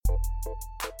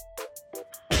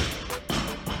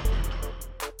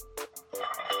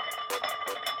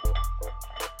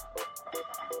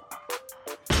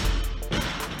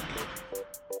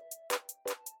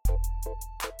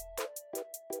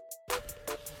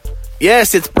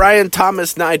Yes, it's Brian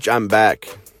Thomas Nige. I'm back.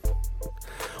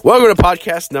 Welcome to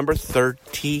podcast number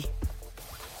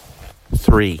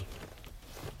 33.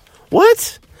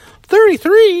 What?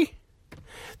 33?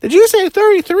 Did you say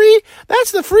 33?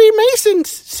 That's the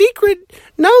Freemason's secret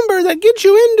number that gets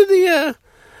you into the...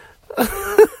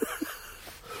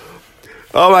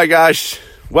 Oh my gosh.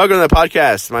 Welcome to the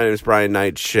podcast. My name is Brian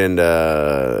Nige, and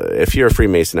if you're a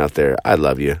Freemason out there, I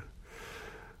love you.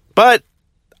 But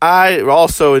I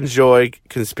also enjoy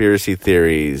conspiracy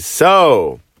theories.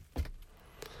 So,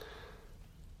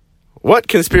 what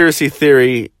conspiracy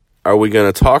theory are we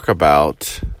going to talk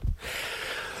about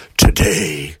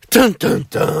today? Dun, dun,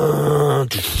 dun.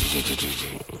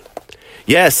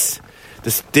 Yes,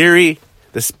 this theory,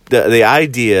 the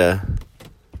idea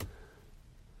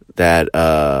that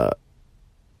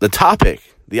the topic,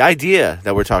 the idea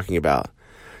that we're talking about.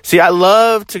 See, I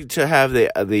love to have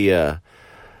the idea,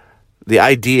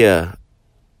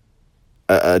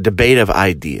 a debate of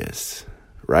ideas,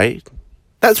 right?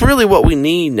 That's really what we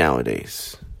need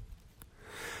nowadays.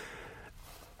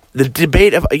 The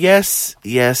debate of yes,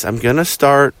 I'm gonna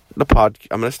start the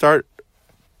podcast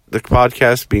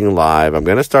being live. I'm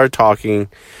gonna start talking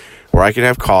where I can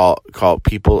have call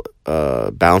people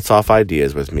bounce off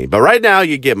ideas with me. But right now,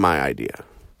 you get my idea,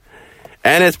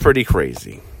 and it's pretty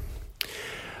crazy.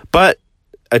 But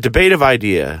a debate of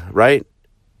idea, right?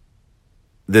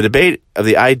 The debate of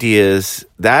the ideas,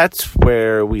 that's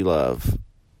where we love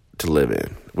to live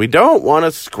in. We don't want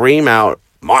to scream out,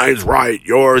 mine's right,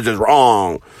 yours is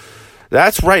wrong.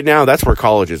 That's right now, that's where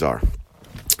colleges are.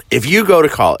 If you go to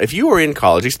college, if you are in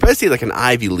college, especially like an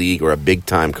Ivy League or a big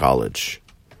time college,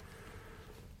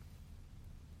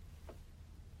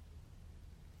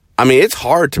 I mean, it's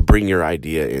hard to bring your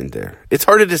idea in there. It's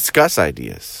hard to discuss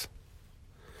ideas.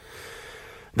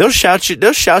 They'll shout you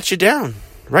down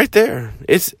right there.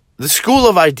 It's the school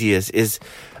of ideas is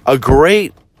a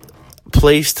great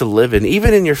place to live in,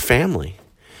 even in your family.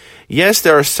 Yes,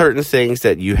 there are certain things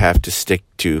that you have to stick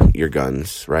to your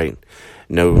guns, right?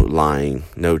 No lying,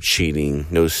 no cheating,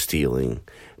 no stealing.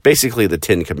 Basically, the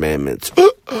 10 Commandments.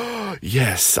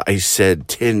 Yes, I said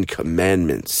 10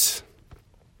 Commandments.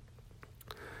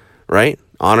 Right?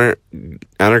 Honor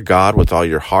God with all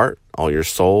your heart, all your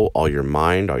soul, all your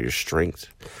mind, all your strength.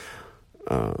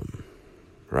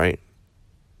 Right?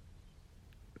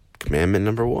 Commandment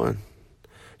number 1.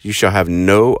 You shall have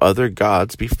no other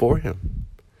gods before him.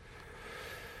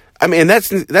 I mean,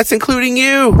 that's including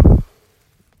you.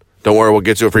 Don't worry, we'll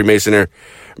get to a Mason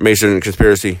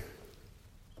conspiracy.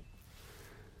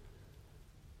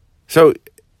 So,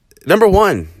 number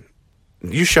 1,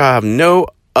 you shall have no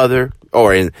other,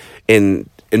 or in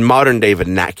modern day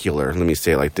vernacular, let me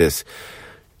say it like this: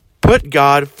 put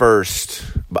God first,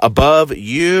 above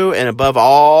you and above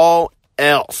all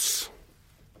else.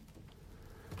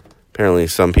 Apparently,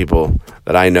 some people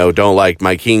that I know don't like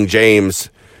my King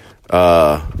James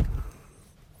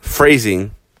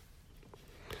phrasing.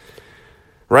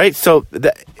 Right? So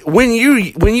when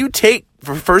you take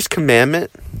the first commandment,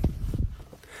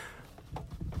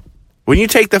 when you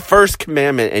take the first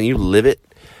commandment and you live it,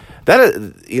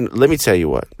 let me tell you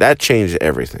what, that changes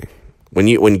everything.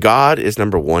 When God is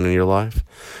number 1 in your life,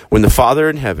 when the Father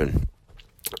in heaven,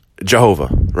 Jehovah,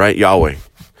 right, Yahweh,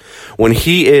 when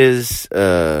He is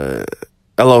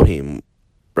Elohim,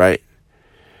 right,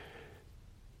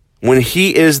 when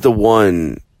He is the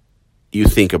one you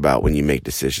think about when you make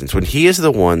decisions, when He is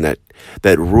the one that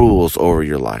rules over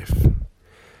your life,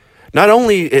 not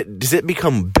only does it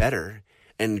become better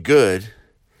and good,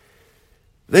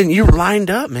 then you're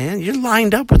lined up, man. You're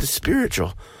lined up with the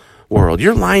spiritual world.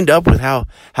 You're lined up with how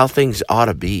things ought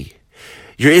to be.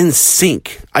 You're in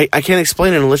sync. I can't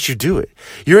explain it unless you do it.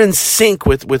 You're in sync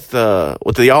with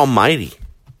the Almighty.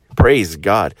 Praise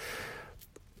God.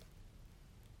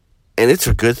 And it's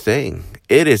a good thing.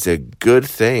 It is a good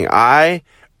thing. I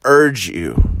urge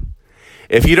you,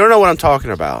 if you don't know what I'm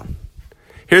talking about,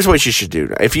 here's what you should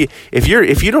do. If you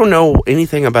don't know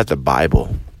anything about the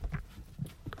Bible,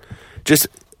 just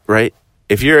right.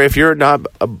 If you're not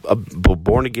a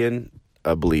born again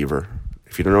believer,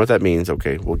 if you don't know what that means,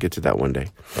 okay, we'll get to that one day.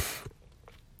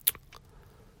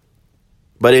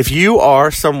 But if you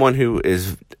are someone who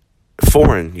is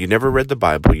foreign, you never read the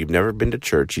Bible, you've never been to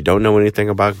church, you don't know anything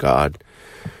about God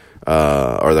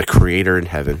or the Creator in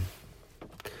heaven,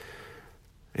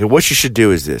 and what you should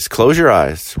do is this: close your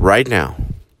eyes right now.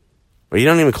 Or you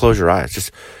don't even close your eyes.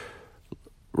 Just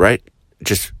right?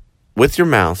 Just with your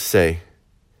mouth say,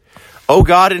 "Oh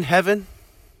God in heaven,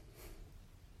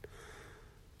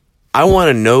 I want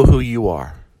to know who you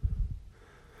are.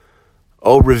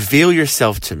 Oh, reveal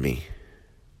yourself to me.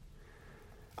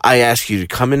 I ask you to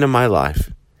come into my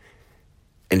life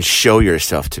and show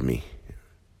yourself to me."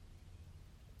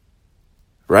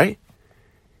 Right?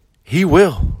 He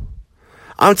will.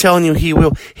 I'm telling you, he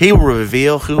will. He will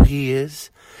reveal who he is.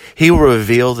 He will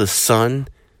reveal the Son,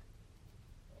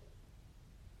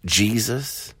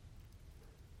 Jesus,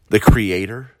 the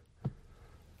Creator,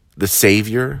 the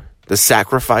Savior, the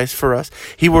sacrifice for us.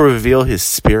 He will reveal his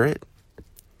Spirit,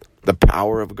 the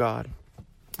power of God.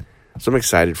 So I'm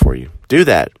excited for you. Do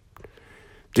that.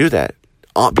 Do that.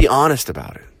 Be honest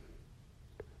about it.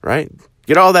 Right?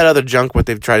 Get all that other junk, what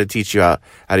they've tried to teach you out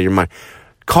of your mind.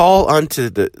 Call unto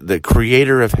the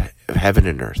Creator of heaven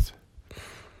and earth,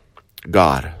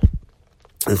 God,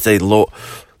 and say, "Lord,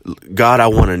 God, I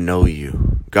want to know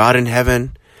you. God in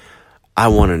heaven, I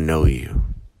want to know you."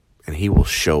 And he will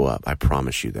show up. I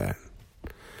promise you that.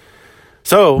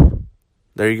 So,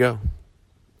 there you go.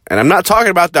 And I'm not talking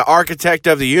about the architect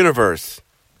of the universe.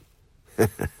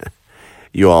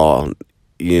 You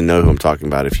know who I'm talking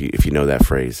about if you know that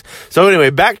phrase. So anyway,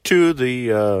 back to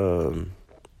the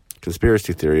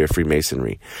conspiracy theory of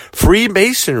Freemasonry.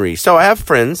 Freemasonry. So I have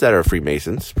friends that are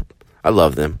Freemasons. I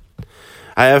love them.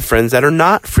 I have friends that are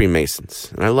not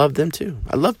Freemasons, and I love them too.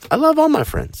 I love all my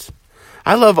friends.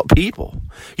 I love people.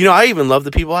 I even love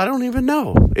the people I don't even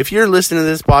know. If you're listening to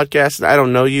this podcast and I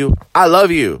don't know you, I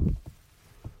love you.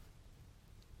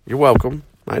 You're welcome.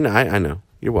 I know.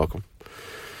 You're welcome.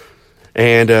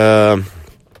 And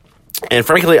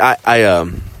frankly, I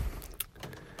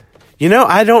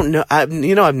don't know. I've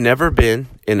never been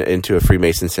into a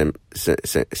Freemason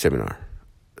seminar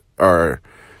or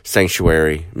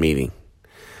sanctuary meeting.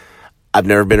 I've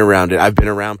never been around it. I've been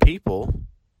around people.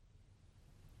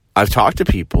 I've talked to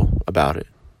people about it.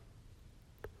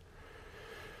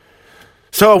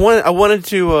 So I wanted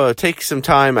to take some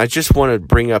time. I just want to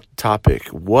bring up the topic.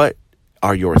 What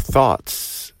are your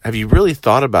thoughts? Have you really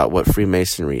thought about what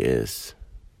Freemasonry is?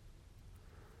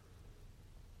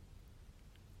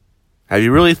 Have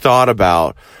you really thought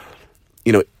about,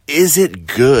 is it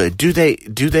good? Does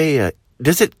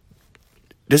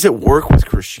it work with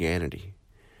Christianity?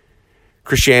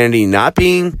 Christianity not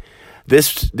being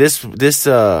this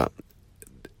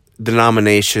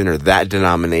denomination or that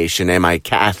denomination. Am I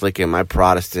Catholic? Am I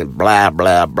Protestant? Blah,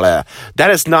 blah, blah.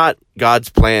 That is not God's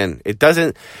plan. It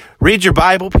doesn't. Read your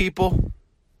Bible, people.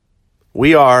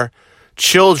 We are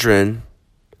children,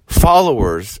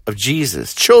 followers of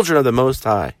Jesus, children of the Most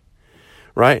High.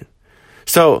 Right?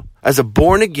 So, as a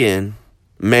born-again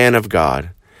man of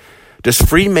God, does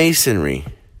Freemasonry,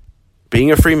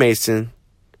 being a Freemason,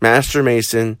 Master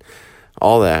Mason,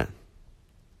 all that,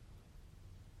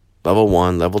 level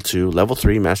 1, level 2, level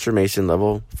 3, Master Mason,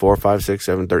 level 4, 5, 6,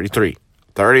 7, 33.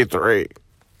 33.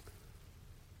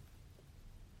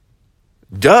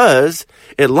 Does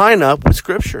it line up with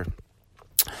Scripture?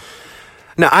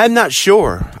 Now, I'm not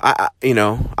sure. I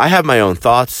have my own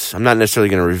thoughts. I'm not necessarily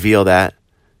going to reveal that.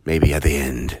 Maybe at the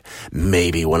end.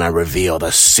 Maybe when I reveal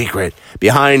the secret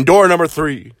behind door number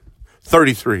 33.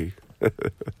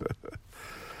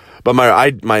 But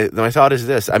my thought is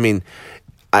this.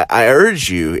 I urge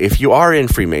you, if you are in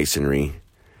Freemasonry,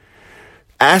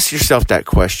 ask yourself that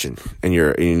question, and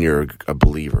you're a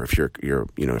believer. If you're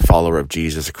a follower of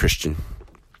Jesus, a Christian,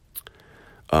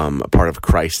 a part of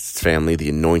Christ's family, the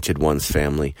Anointed One's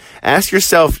family. Ask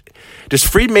yourself, does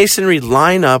Freemasonry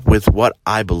line up with what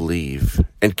I believe?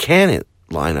 And can it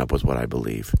line up with what I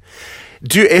believe?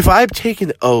 If I've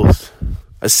taken an oath,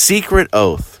 a secret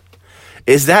oath,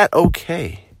 is that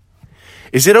okay?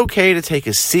 Is it okay to take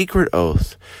a secret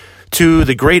oath to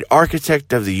the great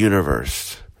architect of the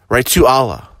universe, right? To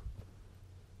Allah,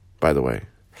 by the way.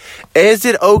 Is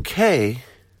it okay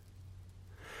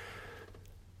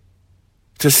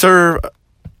to serve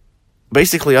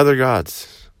basically other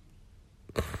gods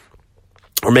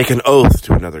or make an oath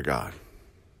to another god?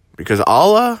 Because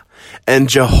Allah and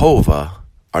Jehovah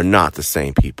are not the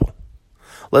same people.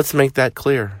 Let's make that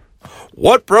clear.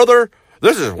 What, brother?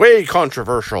 This is way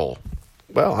controversial.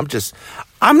 Well,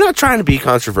 I'm not trying to be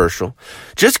controversial.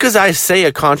 Just because I say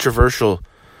a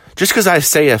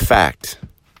fact,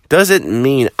 doesn't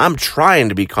mean I'm trying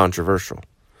to be controversial.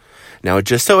 Now, it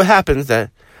just so happens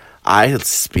that I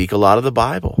speak a lot of the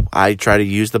Bible. I try to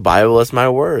use the Bible as my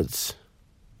words.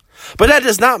 But that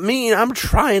does not mean I'm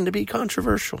trying to be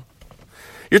controversial.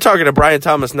 You're talking to Brian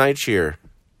Thomas Knight here.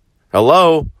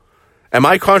 Hello? Am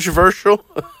I controversial?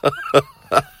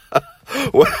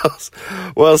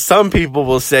 Well, some people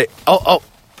will say, oh,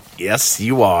 Yes,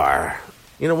 you are.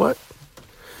 You know what?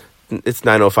 It's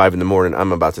 9:05 in the morning.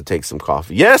 I'm about to take some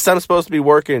coffee. Yes, I'm supposed to be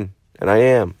working, and I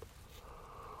am.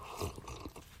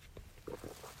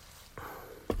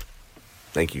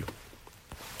 Thank you.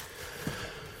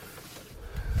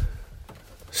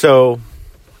 So,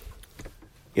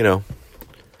 the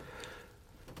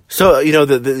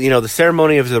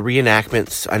ceremony of the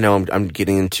reenactments. I know I'm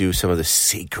getting into some of the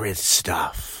secret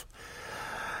stuff,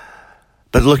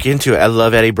 but look into it. I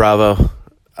love Eddie Bravo.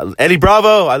 Eddie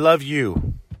Bravo, I love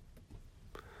you.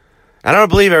 I don't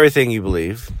believe everything you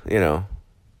believe, but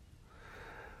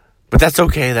that's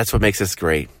okay. That's what makes us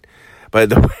great. But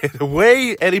the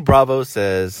way Eddie Bravo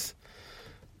says,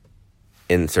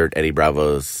 insert Eddie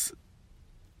Bravo's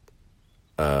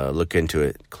look into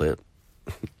it clip.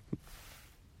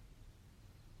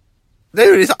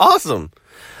 Dude, it's awesome.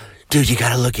 Dude, you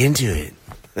got to look into it.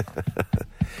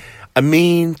 I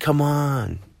mean, come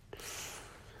on.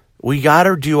 We got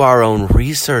to do our own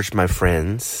research, my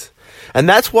friends. And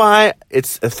that's why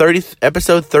it's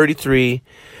episode 33,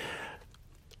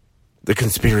 The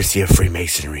Conspiracy of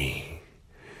Freemasonry.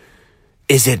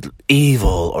 Is it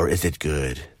evil or is it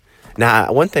good?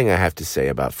 Now, one thing I have to say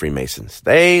about Freemasons,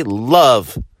 they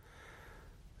love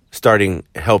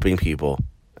helping people,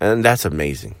 and that's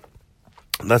amazing.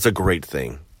 That's a great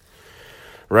thing,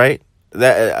 right?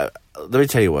 Let me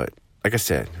tell you what. Like I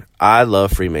said, I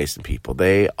love Freemason people.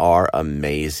 They are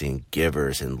amazing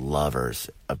givers and lovers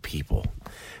of people.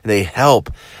 They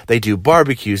help. They do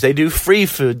barbecues. They do free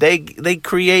food. They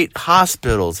create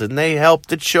hospitals, and they help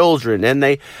the children, and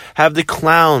they have the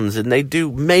clowns, and they do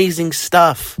amazing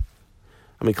stuff.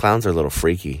 I mean, clowns are a little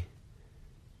freaky.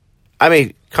 I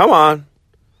mean, come on.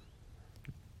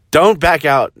 Don't back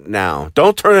out now.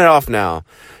 Don't turn it off now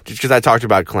just because I talked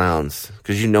about clowns,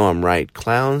 because you know I'm right.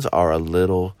 Clowns are a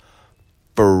little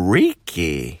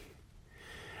freaky.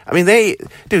 I mean,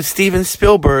 Steven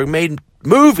Spielberg made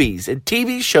movies and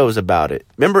TV shows about it.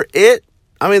 Remember it?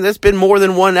 I mean, there's been more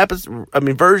than one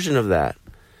version of that.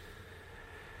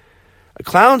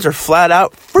 Clowns are flat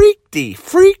out freaky.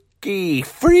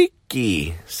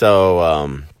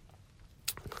 So,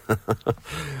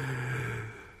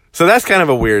 so that's kind of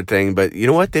a weird thing, but you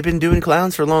know what? They've been doing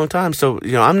clowns for a long time. So,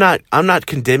 I'm not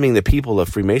condemning the people of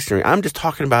Freemasonry. I'm just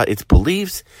talking about its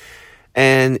beliefs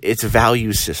and its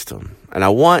value system. And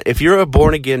if you're a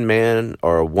born again man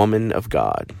or a woman of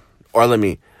God, or let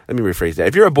me rephrase that.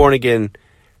 If you're a born again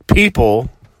people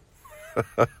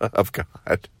of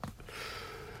God,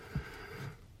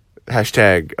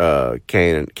 hashtag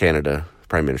Canada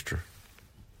Prime Minister.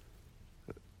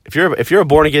 If you're a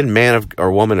born again man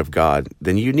or woman of God,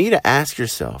 then you need to ask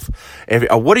yourself,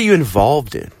 what are you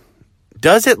involved in?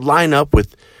 Does it line up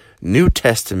with New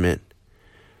Testament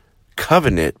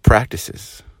covenant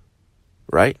practices?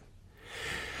 Right?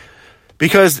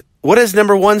 Because what does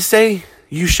number 1 say?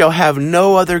 You shall have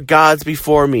no other gods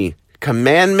before me.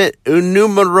 Commandment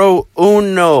numero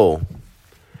uno.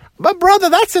 But brother,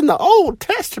 that's in the Old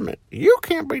Testament. You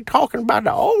can't be talking about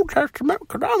the Old Testament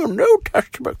because I'm a New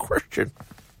Testament Christian.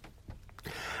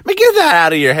 I mean, get that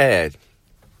out of your head.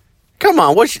 Come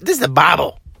on, this is the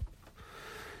Bible.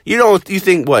 You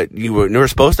think what? You were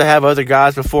supposed to have other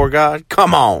gods before God?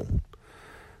 Come on.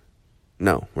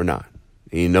 No, we're not.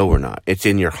 You know we're not. It's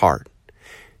in your heart.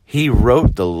 He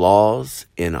wrote the laws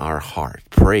in our heart.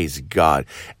 Praise God.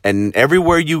 And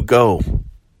everywhere you go,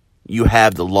 you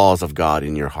have the laws of God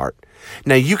in your heart.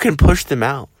 Now, you can push them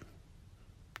out.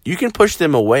 You can push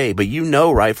them away, but you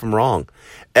know right from wrong.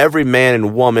 Every man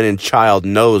and woman and child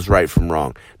knows right from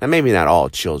wrong. Now, maybe not all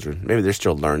children. Maybe they're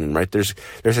still learning, right? There's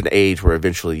an age where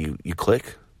eventually you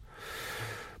click.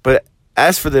 But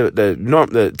as for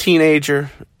the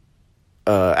teenager,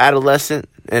 adolescent,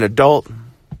 and adult,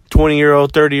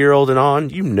 20-year-old, 30-year-old, and on,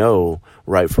 you know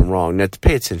right from wrong. Now,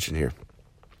 pay attention here.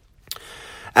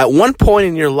 At one point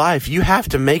in your life, you have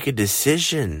to make a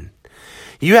decision.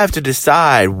 You have to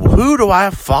decide, who do I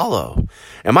follow?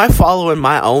 Am I following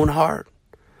my own heart?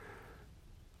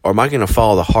 Or am I going to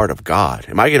follow the heart of God?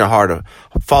 Am I going to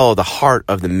follow the heart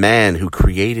of the man who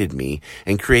created me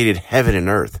and created heaven and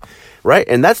earth? Right?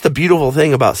 And that's the beautiful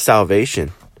thing about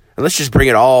salvation. And let's just bring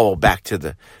it all back to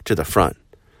the front,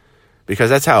 because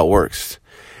that's how it works.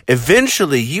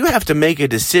 Eventually, you have to make a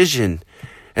decision,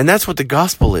 and that's what the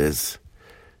gospel is.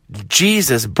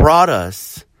 Jesus brought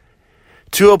us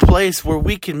to a place where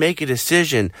we can make a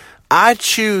decision. I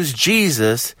choose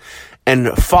Jesus and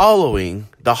following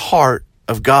the heart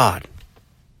of God.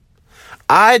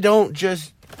 I don't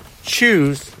just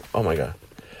choose,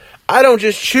 I don't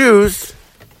just choose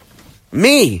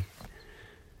me.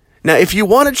 Now, if you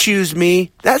want to choose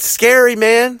me, that's scary,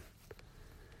 man.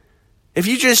 If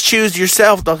you just choose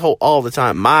yourself all the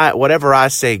time, whatever I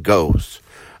say goes.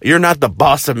 You're not the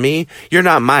boss of me. You're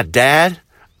not my dad.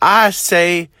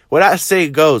 What I say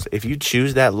goes. If you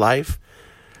choose that life,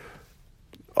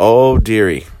 oh,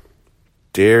 dearie,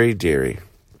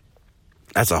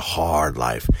 that's a hard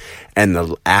life. And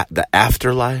the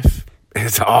afterlife,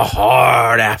 it's a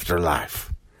hard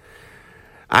afterlife.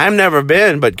 I've never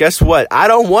been, but guess what? I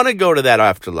don't want to go to that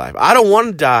afterlife. I don't want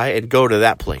to die and go to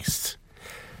that place.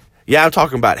 Yeah, I'm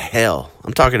talking about hell.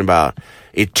 I'm talking about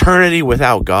eternity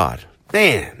without God.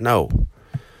 Man, no.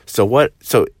 So what?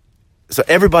 So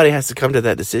everybody has to come to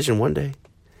that decision one day.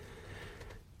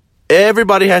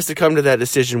 Everybody has to come to that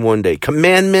decision one day.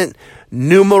 Commandment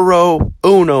numero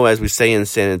uno, as we say in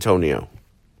San Antonio.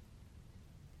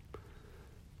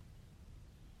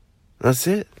 That's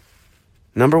it.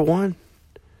 Number one.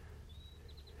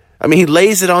 I mean, he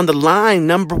lays it on the line.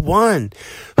 Number one.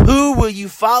 Who will you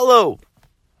follow?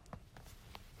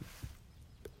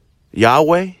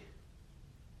 Yahweh?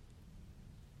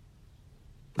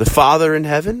 The Father in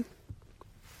heaven?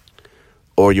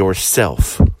 Or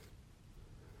yourself?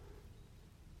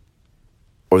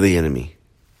 Or the enemy?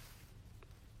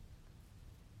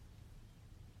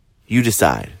 You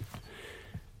decide.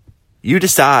 You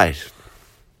decide.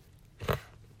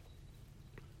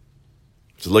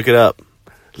 So look it up.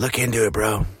 Look into it,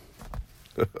 bro.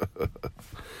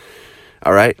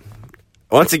 All right.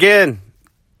 Once again,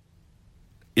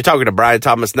 you're talking to Brian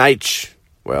Thomas Knight.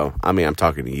 Well, I mean, I'm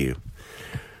talking to you.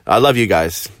 I love you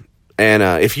guys. And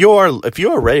if you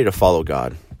are ready to follow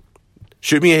God,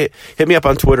 hit me up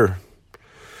on Twitter.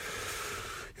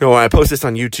 You know, when I post this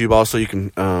on YouTube, also you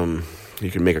can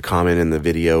make a comment in the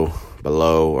video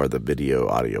below or the video,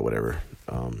 audio, whatever.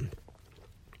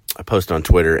 I post on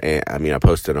Twitter, and I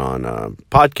posted on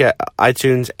podcast,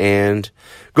 iTunes, and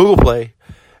Google Play,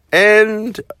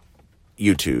 and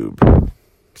YouTube.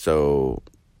 So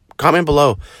comment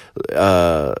below,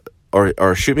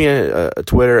 or shoot me a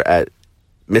Twitter at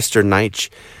Mr. Knight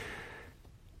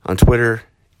on Twitter,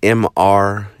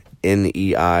 MrNeitsch.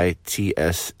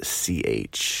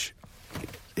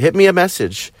 Hit me a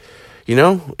message. You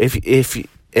know,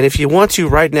 if you want to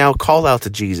right now, call out to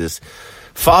Jesus.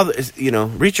 Father, you know,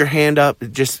 reach your hand up,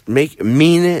 just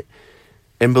mean it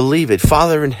and believe it.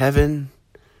 Father in heaven,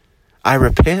 I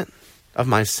repent of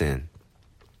my sin.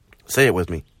 Say it with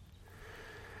me.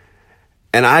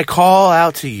 And I call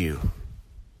out to you.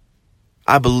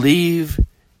 I believe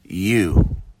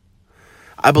you.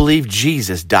 I believe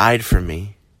Jesus died for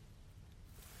me.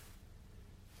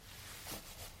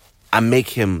 I make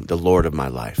him the Lord of my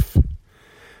life.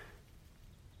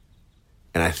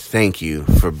 And I thank you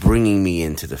for bringing me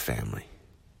into the family.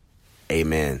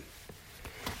 Amen.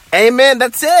 Amen.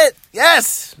 That's it.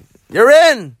 Yes. You're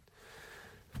in.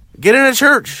 Get in a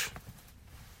church.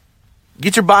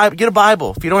 Get your Bible. Get a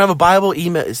Bible. If you don't have a Bible,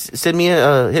 hit me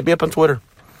up on Twitter.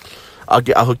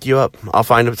 I'll hook you up. I'll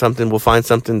find something. We'll find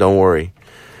something. Don't worry.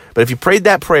 But if you prayed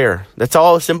that prayer, that's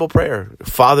all a simple prayer.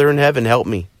 Father in heaven, help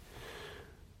me.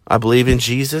 I believe in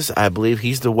Jesus. I believe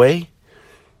he's the way.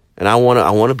 And I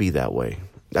want to be that way.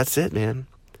 That's it, man.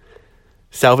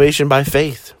 Salvation by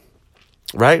faith.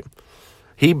 Right?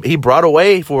 He brought a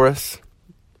way for us.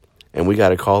 And we got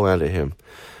to call out to him.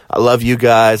 I love you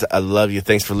guys. I love you.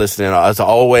 Thanks for listening. As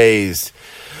always,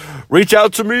 reach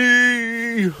out to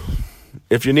me.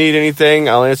 If you need anything,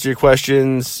 I'll answer your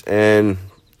questions. And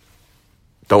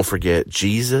don't forget,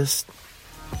 Jesus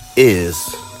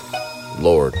is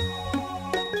Lord.